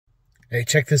Hey,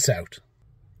 check this out.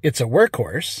 It's a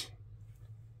Workhorse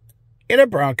in a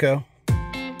Bronco.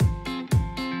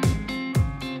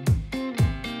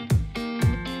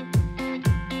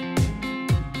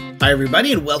 Hi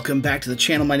everybody and welcome back to the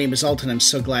channel. My name is Alton. I'm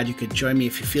so glad you could join me.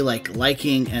 If you feel like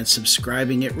liking and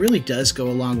subscribing, it really does go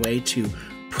a long way to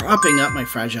propping up my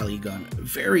fragile ego. I'm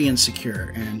very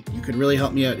insecure and you could really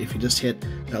help me out if you just hit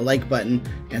the like button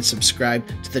and subscribe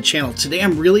to the channel. Today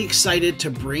I'm really excited to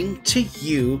bring to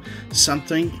you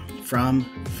something from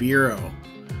Vero.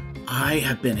 I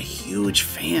have been a huge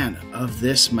fan of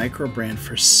this micro brand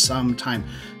for some time.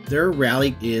 Their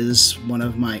Rally is one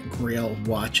of my grail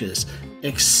watches,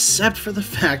 except for the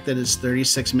fact that it's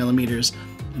 36 millimeters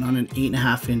and on an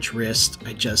 8.5-inch wrist.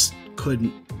 I just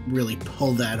couldn't really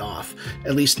pull that off,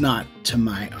 at least not to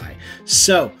my eye.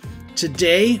 So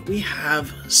today we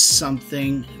have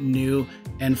something new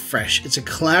and fresh. It's a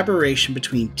collaboration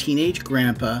between Teenage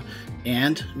Grandpa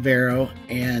and Vero,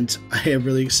 and I am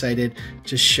really excited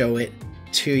to show it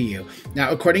to you.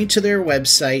 Now, according to their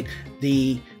website,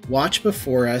 the watch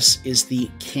before us is the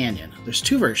Canyon. There's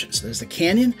two versions. There's the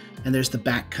Canyon and there's the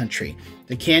Backcountry.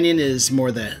 The Canyon is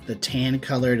more the tan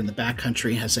colored, and the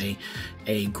Backcountry has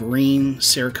a green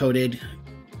Cerakoted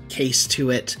case to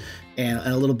it and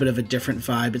a little bit of a different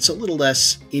vibe. It's a little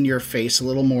less in your face, a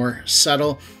little more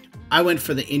subtle. I went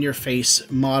for the in your face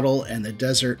model and the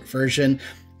desert version.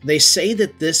 They say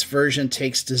that this version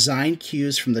takes design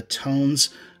cues from the tones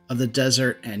of the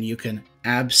desert, and you can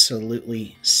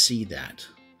absolutely see that.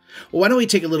 Well, why don't we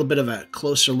take a little bit of a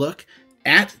closer look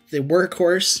at the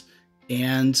Workhorse,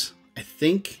 and I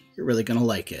think you're really going to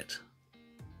like it.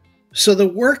 So the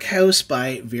Workhorse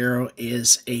by Vero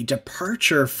is a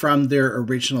departure from their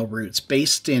original roots.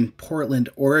 Based in Portland,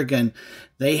 Oregon,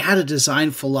 they had a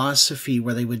design philosophy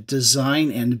where they would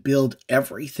design and build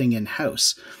everything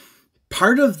in-house.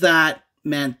 Part of that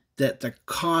meant that the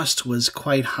cost was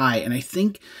quite high, and I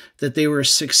think that they were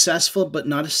successful, but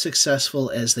not as successful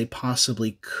as they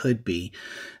possibly could be.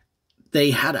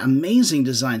 They had amazing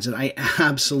designs that I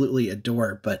absolutely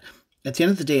adore, but at the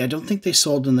end of the day, I don't think they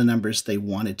sold in the numbers they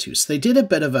wanted to. So they did a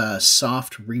bit of a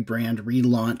soft rebrand,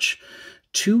 relaunch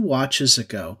 2 watches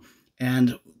ago,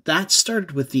 and that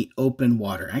started with the Open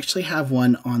Water. I actually have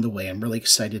one on the way. I'm really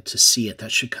excited to see it.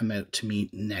 That should come out to me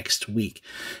next week.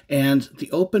 And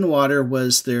the Open Water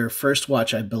was their first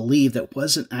watch, I believe, that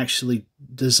wasn't actually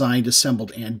designed,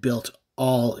 assembled, and built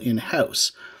all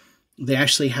in-house. They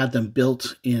actually had them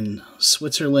built in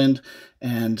Switzerland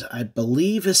and I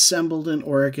believe assembled in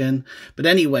Oregon. But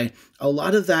anyway, a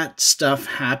lot of that stuff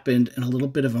happened in a little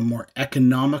bit of a more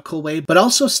economical way, but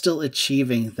also still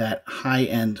achieving that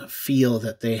high-end feel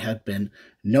that they had been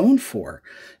known for.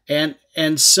 And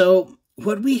so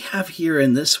what we have here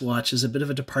in this watch is a bit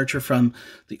of a departure from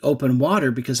the Open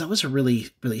Water, because that was a really,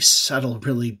 really subtle,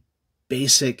 really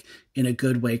basic, in a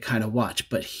good way kind of watch.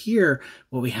 But here,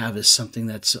 what we have is something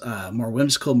that's more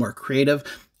whimsical, more creative,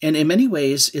 and in many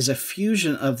ways is a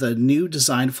fusion of the new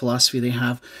design philosophy they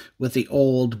have with the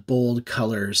old, bold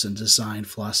colors and design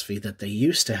philosophy that they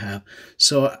used to have.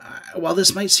 So while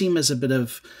this might seem as a bit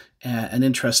of an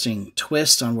interesting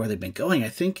twist on where they've been going, I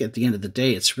think at the end of the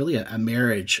day, it's really a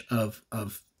marriage of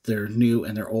their new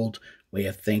and their old way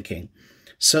of thinking.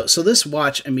 So this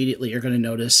watch, immediately you're going to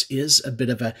notice, is a bit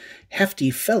of a hefty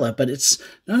fella, but it's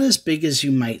not as big as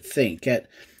you might think. At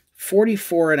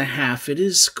 44.5, it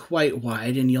is quite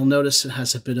wide, and you'll notice it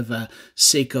has a bit of a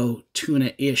Seiko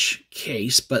tuna-ish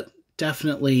case, but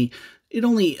definitely it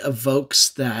only evokes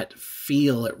that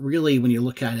feel. It really, when you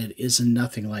look at it, is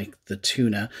nothing like the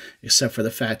tuna, except for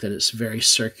the fact that it's very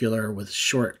circular with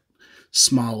short,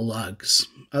 small lugs.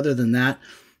 Other than that,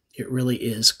 it really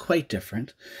is quite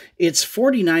different. It's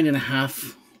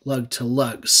 49.5 lug to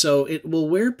lug, so it will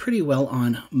wear pretty well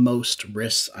on most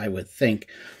wrists, I would think.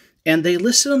 And they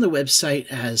list it on the website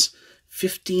as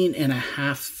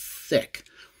 15.5 thick,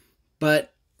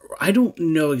 but I don't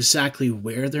know exactly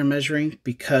where they're measuring,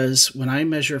 because when I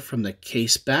measure from the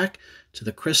case back to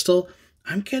the crystal,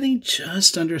 I'm getting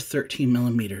just under 13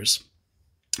 millimeters.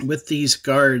 With these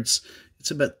guards,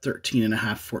 it's about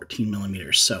 13.5, 14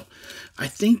 millimeters. So I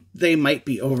think they might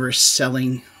be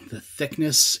overselling the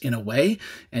thickness in a way,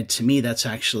 and to me, that's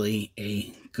actually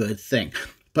a good thing.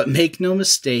 But make no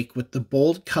mistake, with the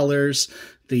bold colors,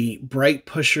 the bright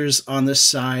pushers on the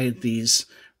side, these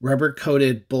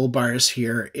rubber-coated bull bars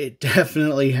here, it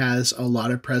definitely has a lot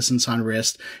of presence on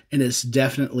wrist, and it's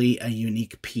definitely a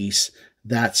unique piece,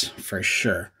 that's for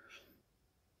sure.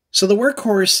 So the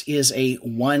Workhorse is a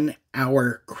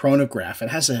 1-hour chronograph. It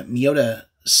has a miyota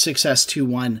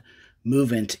 6S21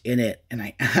 movement in it, and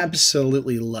I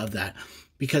absolutely love that.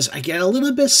 because I get a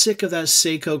little bit sick of that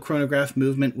Seiko chronograph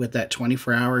movement with that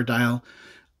 24-hour dial.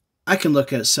 I can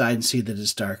look outside and see that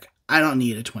it's dark. I don't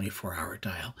need a 24-hour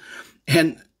dial.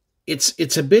 And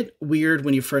it's a bit weird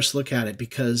when you first look at it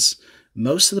because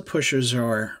most of the pushers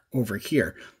are over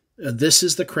here. This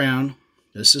is the crown.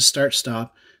 This is start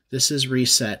stop. This is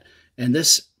reset. And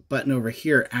this button over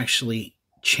here actually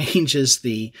changes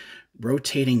the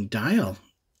rotating dial.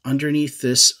 Underneath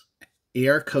this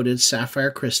AR-coated sapphire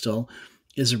crystal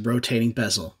is a rotating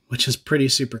bezel, which is pretty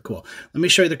super cool. Let me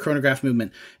show you the chronograph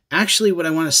movement. Actually, what I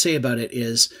want to say about it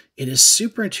is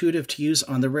super intuitive to use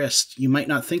on the wrist. You might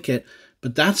not think it,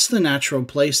 but that's the natural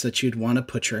place that you'd want to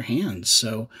put your hands.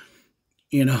 So,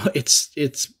 you know,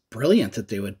 it's brilliant that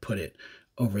they would put it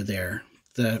over there.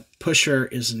 The pusher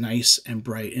is nice and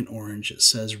bright and orange. It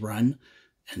says run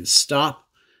and stop.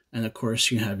 And of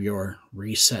course, you have your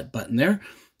reset button there.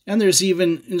 And there's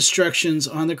even instructions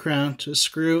on the crown to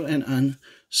screw and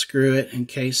unscrew it in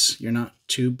case you're not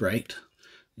too bright.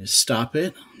 You stop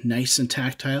it, nice and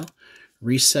tactile,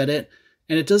 reset it.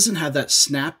 And it doesn't have that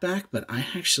snapback, but I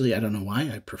don't know why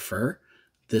I prefer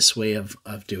this way of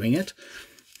doing it.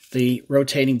 The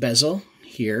rotating bezel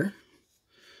here,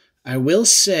 I will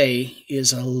say,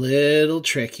 is a little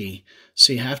tricky.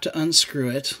 So you have to unscrew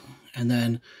it. And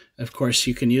then, of course,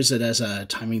 you can use it as a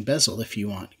timing bezel if you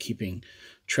want, keeping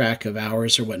track of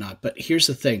hours or whatnot. But here's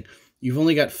the thing. You've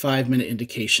only got 5-minute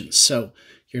indications. So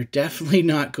you're definitely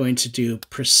not going to do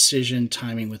precision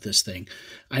timing with this thing.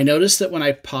 I noticed that when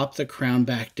I pop the crown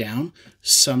back down,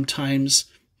 sometimes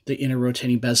the inner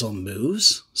rotating bezel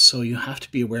moves. So you have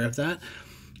to be aware of that.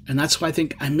 And that's why I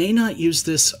think I may not use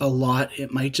this a lot.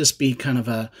 It might just be kind of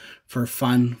a for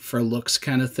fun, for looks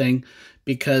kind of thing.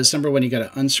 Because number one, you got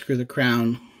to unscrew the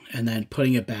crown and then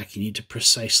putting it back, you need to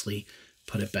precisely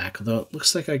put it back. Although it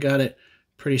looks like I got it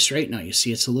pretty straight now. You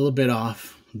see it's a little bit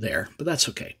off there, but that's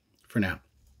okay for now.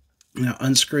 Now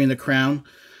unscrewing the crown,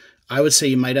 I would say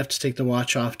you might have to take the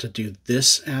watch off to do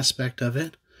this aspect of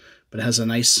it, but it has a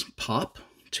nice pop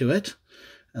to it.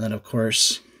 And then of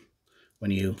course,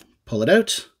 when you pull it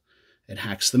out, it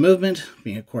hacks the movement,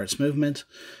 being a quartz movement.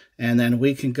 And then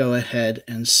we can go ahead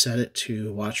and set it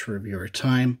to watch reviewer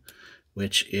time,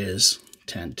 which is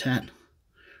 10:10,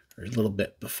 or a little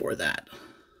bit before that.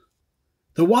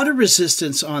 The water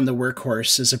resistance on the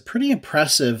Workhorse is a pretty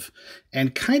impressive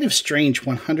and kind of strange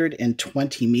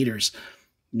 120 meters.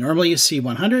 Normally you see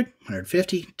 100,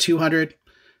 150, 200,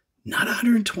 not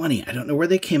 120. I don't know where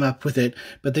they came up with it,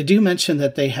 but they do mention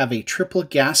that they have a triple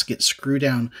gasket screw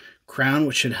down crown,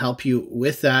 which should help you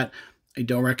with that. I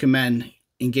don't recommend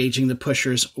engaging the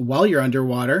pushers while you're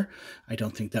underwater. I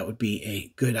don't think that would be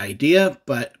a good idea,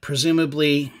 but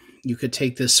presumably you could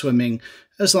take this swimming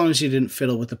as long as you didn't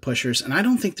fiddle with the pushers. And I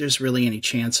don't think there's really any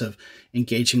chance of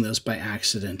engaging those by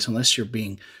accident unless you're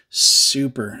being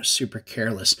super, super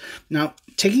careless. Now,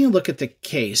 taking a look at the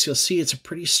case, you'll see it's a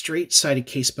pretty straight-sided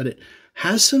case, but it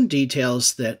has some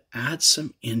details that add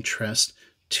some interest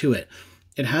to it.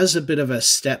 It has a bit of a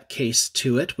step case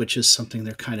to it, which is something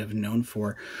they're kind of known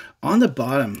for. On the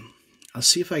bottom, I'll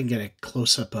see if I can get a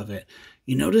close-up of it.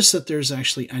 You notice that there's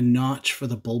actually a notch for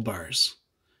the bull bars.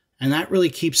 And that really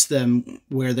keeps them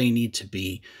where they need to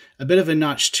be. A bit of a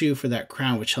notch too for that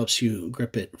crown, which helps you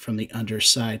grip it from the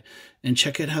underside. And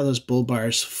check out how those bull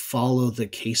bars follow the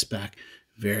case back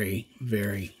very,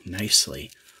 very nicely.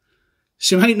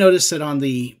 So you might notice that on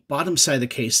the bottom side of the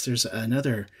case, there's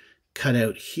another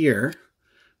cutout here,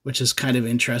 which is kind of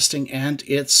interesting. And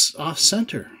it's off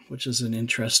center, which is an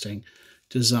interesting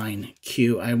design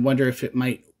cue. I wonder if it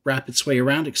might wrap its way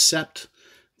around, except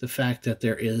the fact that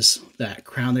there is that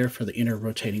crown there for the inner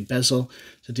rotating bezel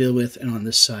to deal with, and on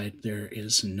this side there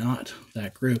is not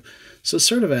that groove. So it's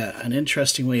sort of an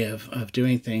interesting way of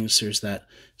doing things. There's that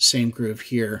same groove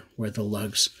here where the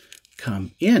lugs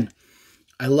come in.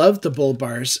 I love the bull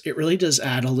bars. It really does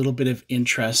add a little bit of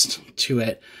interest to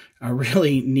it. A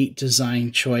really neat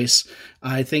design choice.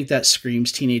 I think that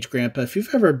screams Teenage Grandpa. If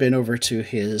you've ever been over to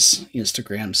his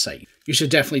Instagram site, you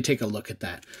should definitely take a look at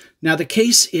that. Now, the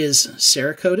case is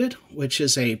Cerakoted, which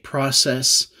is a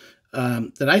process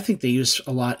that I think they use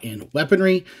a lot in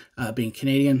weaponry. Being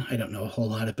Canadian, I don't know a whole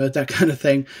lot about that kind of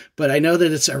thing, but I know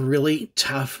that it's a really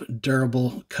tough,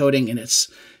 durable coating, and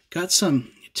it's got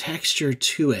some texture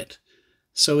to it.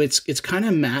 So it's kind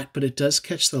of matte, but it does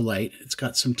catch the light. It's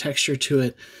got some texture to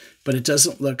it, but it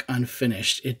doesn't look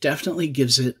unfinished. It definitely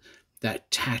gives it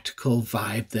that tactical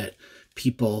vibe that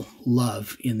people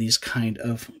love in these kind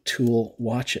of tool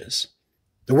watches.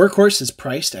 The Workhorse is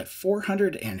priced at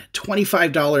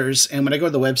 $425, and when I go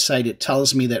to the website, it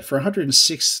tells me that for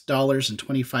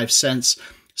 $106.25,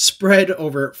 spread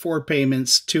over 4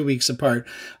 payments, 2 weeks apart,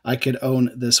 I could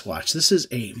own this watch. This is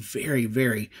a very,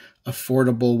 very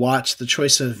affordable watch. The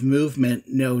choice of movement,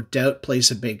 no doubt,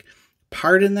 plays a big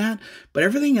part in that, but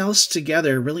everything else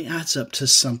together really adds up to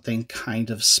something kind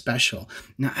of special.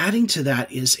 Now, adding to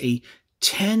that is a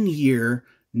 10-year,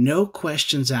 no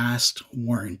questions asked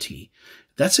warranty.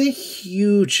 That's a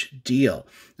huge deal.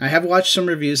 I have watched some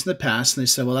reviews in the past, and they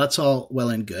said, well, that's all well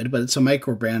and good, but it's a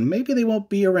micro brand. Maybe they won't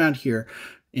be around here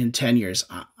in 10 years.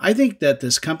 I think that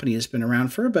this company has been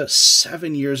around for about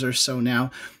 7 years or so now.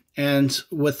 And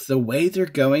with the way they're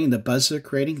going, the buzz they're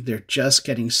creating, they're just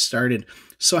getting started.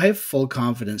 So I have full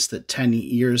confidence that 10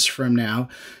 years from now,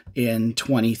 in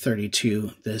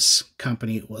 2032, this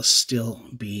company will still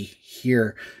be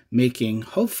here making,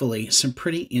 hopefully, some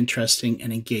pretty interesting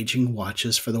and engaging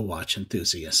watches for the watch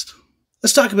enthusiast.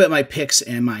 Let's talk about my picks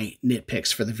and my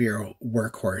nitpicks for the Vero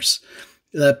Workhorse.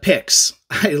 The picks,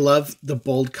 I love the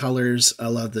bold colors. I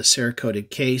love the Cerakoted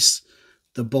case,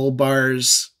 the bull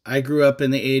bars. I grew up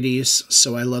in the 80s,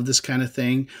 so I love this kind of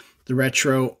thing. The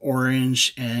retro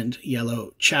orange and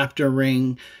yellow chapter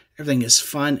ring. Everything is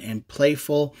fun and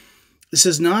playful. This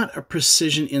is not a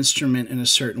precision instrument in a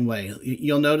certain way.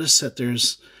 You'll notice that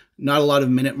there's not a lot of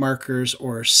minute markers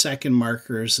or second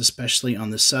markers, especially on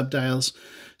the subdials.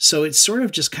 So it sort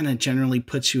of just kind of generally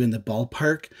puts you in the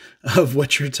ballpark of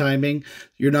what you're timing.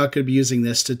 You're not going to be using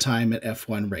this to time an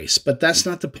F1 race, but that's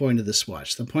not the point of this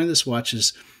watch. The point of this watch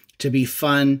is to be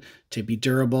fun, to be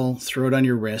durable, throw it on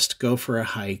your wrist, go for a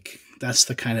hike. That's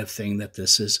the kind of thing that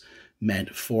this is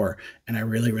meant for, and I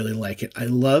really, really like it. I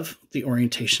love the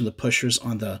orientation of the pushers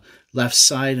on the left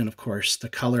side, and of course the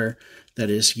color that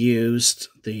is used.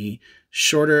 The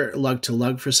shorter lug to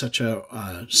lug for such a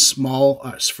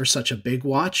for such a big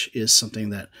watch is something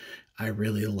that I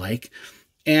really like.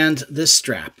 And this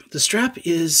strap. The strap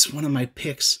is one of my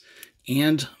picks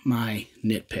and my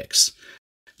nitpicks.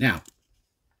 Now,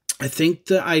 I think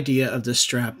the idea of this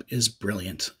strap is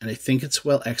brilliant, and I think it's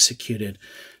well executed.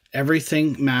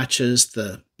 Everything matches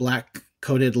the black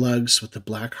coated lugs with the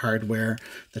black hardware.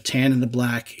 The tan and the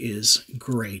black is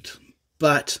great,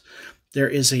 but there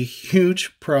is a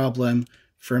huge problem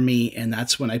for me, and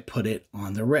that's when I put it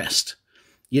on the wrist.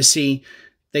 You see,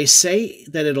 they say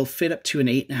that it'll fit up to an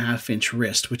 8.5-inch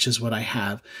wrist, which is what I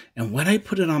have. And when I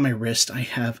put it on my wrist, I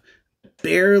have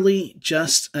barely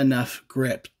just enough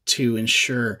grip to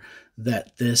ensure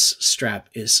that this strap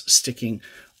is sticking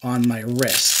on my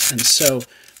wrist. And so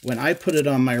when I put it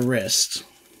on my wrist,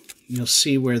 you'll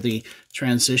see where the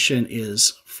transition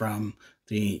is from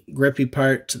the grippy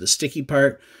part to the sticky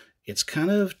part. It's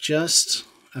kind of just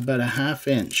about a 1/2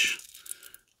 inch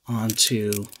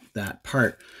onto that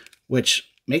part, which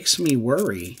makes me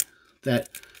worry that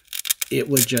it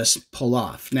would just pull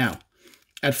off. Now,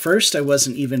 at first, I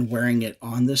wasn't even wearing it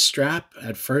on the strap.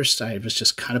 At first, I was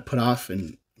just kind of put off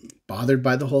and bothered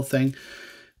by the whole thing.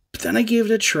 But then I gave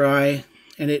it a try,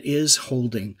 and it is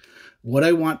holding. Would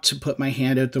I want to put my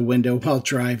hand out the window while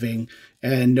driving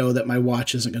and know that my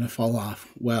watch isn't going to fall off?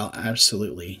 Well,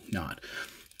 absolutely not.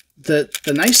 The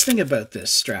nice thing about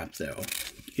this strap, though,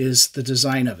 is the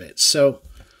design of it. So,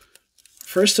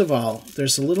 first of all,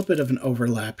 there's a little bit of an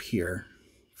overlap here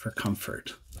for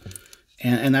comfort.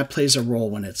 And that plays a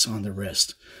role when it's on the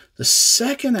wrist. The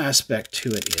second aspect to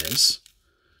it is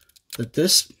that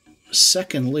this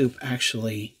second loop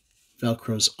actually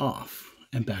Velcros off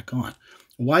and back on.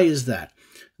 Why is that?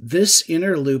 This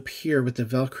inner loop here with the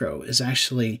Velcro is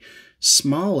actually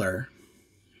smaller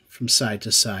from side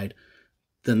to side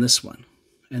than this one.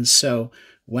 And so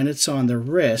when it's on the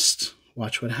wrist,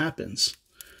 watch what happens.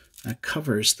 That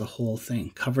covers the whole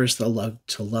thing, covers the lug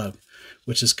to lug,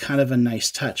 which is kind of a nice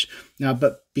touch. Now,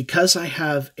 but because I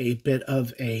have a bit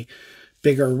of a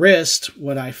bigger wrist,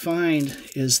 what I find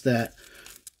is that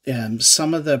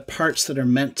some of the parts that are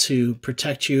meant to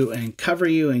protect you and cover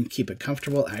you and keep it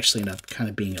comfortable actually end up kind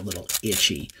of being a little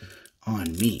itchy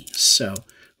on me. So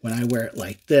when I wear it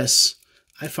like this,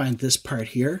 I find this part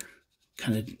here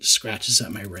kind of scratches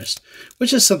at my wrist,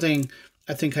 which is something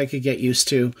I think I could get used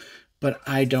to, but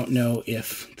I don't know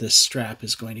if this strap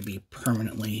is going to be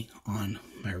permanently on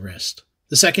my wrist.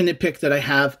 The second nitpick that I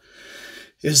have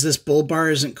is this bull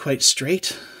bar isn't quite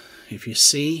straight. If you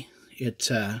see, it's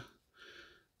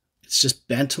just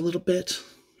bent a little bit.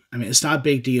 I mean, it's not a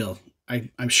big deal.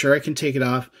 I'm sure I can take it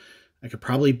off. I could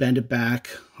probably bend it back,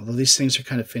 although these things are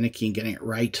kind of finicky and getting it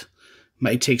right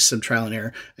might take some trial and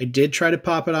error. I did try to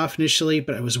pop it off initially,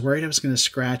 but I was worried I was going to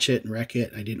scratch it and wreck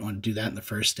it. I didn't want to do that in the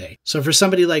first day. So for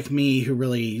somebody like me who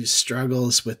really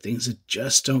struggles with things that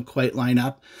just don't quite line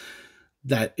up,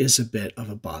 that is a bit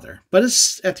of a bother. But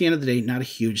it's, at the end of the day, not a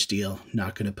huge deal.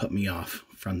 Not going to put me off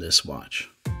from this watch.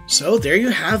 So there you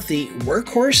have the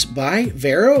Workhorse by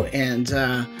Vero, and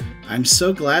I'm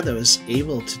so glad that I was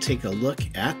able to take a look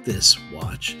at this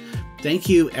watch. Thank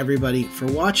you everybody for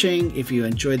watching. If you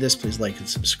enjoyed this, please like and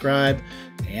subscribe,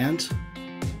 and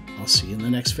I'll see you in the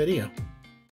next video.